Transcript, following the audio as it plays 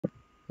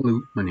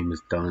Hello, my name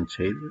is Don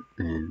Chater,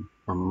 and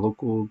I'm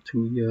local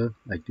to you.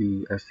 I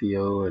do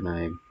SEO,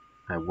 and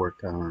I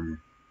work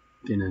on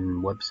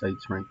getting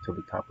websites ranked to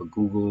the top of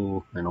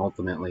Google, and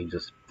ultimately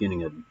just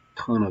getting a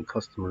ton of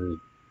customers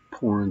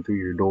pouring through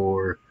your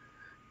door,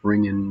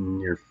 ringing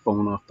your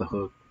phone off the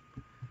hook.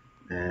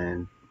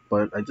 And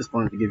but I just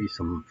wanted to give you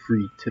some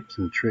free tips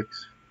and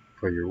tricks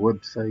for your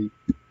website.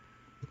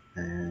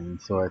 And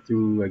so I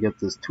got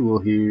this tool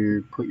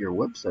here, put your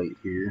website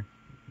here,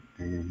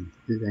 and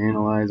hit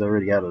analyze. I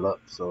already got it up,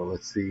 so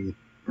let's see.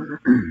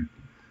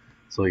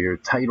 So your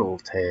title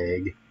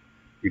tag,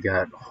 you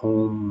got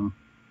home,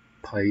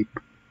 pipe,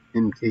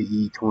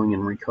 MKE Towing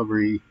and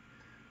Recovery.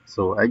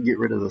 So I'd get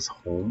rid of this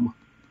home,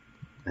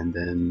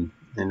 and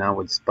I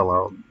would spell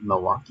out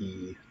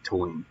Milwaukee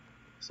Towing.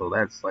 So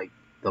that's like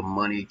the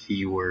money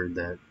keyword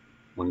that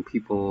when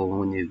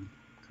you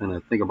kind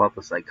of think about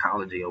the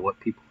psychology of what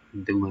people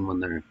are doing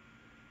when they're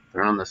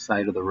on the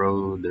side of the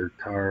road, their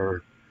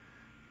car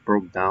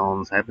broke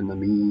down. It's happened to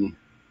me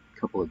a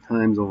couple of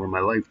times over my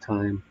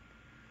lifetime.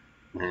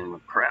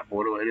 And crap,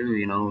 what do I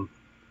do?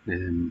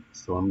 And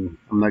so I'm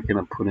not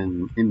gonna put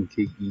in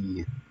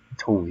MKE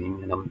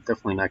towing, and I'm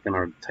definitely not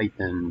gonna type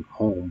in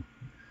home.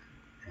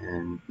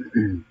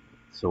 And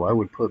so I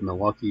would put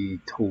Milwaukee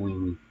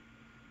Towing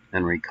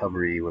and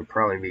Recovery would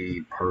probably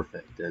be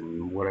perfect,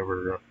 and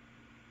whatever,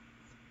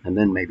 and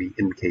then maybe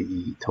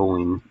MKE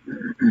Towing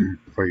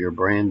for your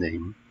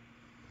branding.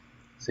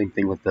 Same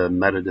thing with the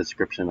meta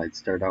description. I'd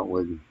start out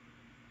with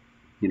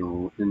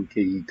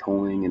MKE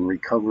Towing and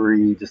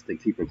Recovery just to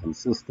keep it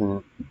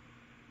consistent.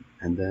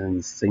 And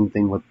then same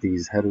thing with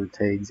these header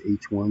tags,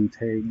 H1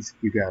 tags.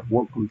 You got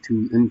welcome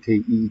to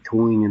MKE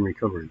Towing and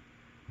Recovery.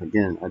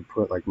 Again, I'd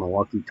put like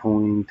Milwaukee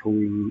Towing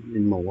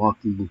in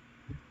Milwaukee.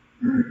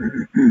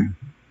 You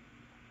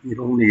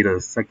don't need a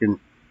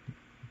second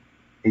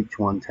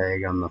H1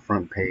 tag on the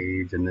front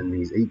page, and then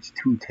these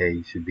H2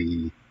 tags should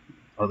be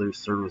other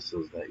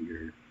services that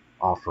you're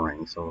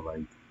offering. So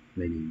like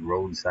maybe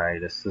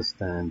roadside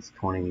assistance,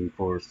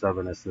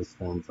 24/7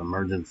 assistance,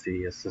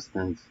 emergency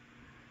assistance.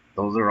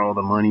 Those are all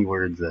the money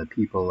words that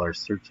people are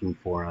searching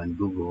for on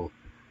Google,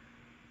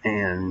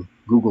 and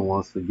Google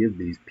wants to give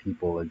these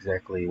people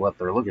exactly what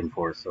they're looking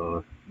for.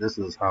 So this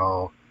is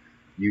how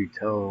you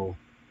tell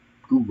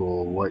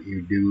Google what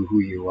you do, who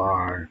you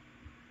are,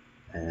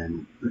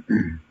 and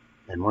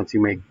and once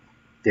you make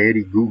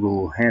Daddy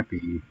Google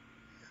happy,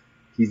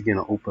 he's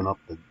gonna open up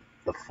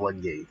the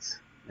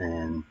floodgates.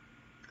 And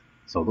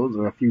so those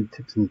are a few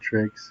tips and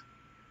tricks.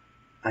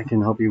 I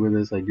can help you with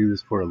this. I do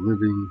this for a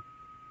living.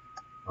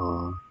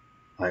 Uh,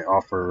 I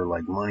offer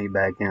like money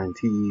back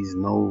guarantees,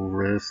 no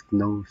risk,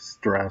 no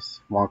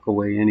stress, walk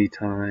away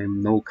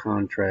anytime, no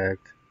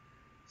contract.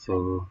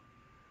 So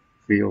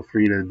feel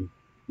free to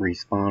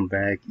respond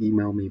back,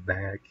 email me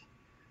back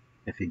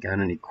if you got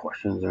any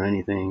questions or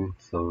anything.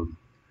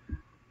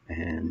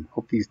 And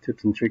hope these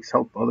tips and tricks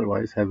help.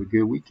 Otherwise, have a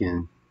good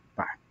weekend.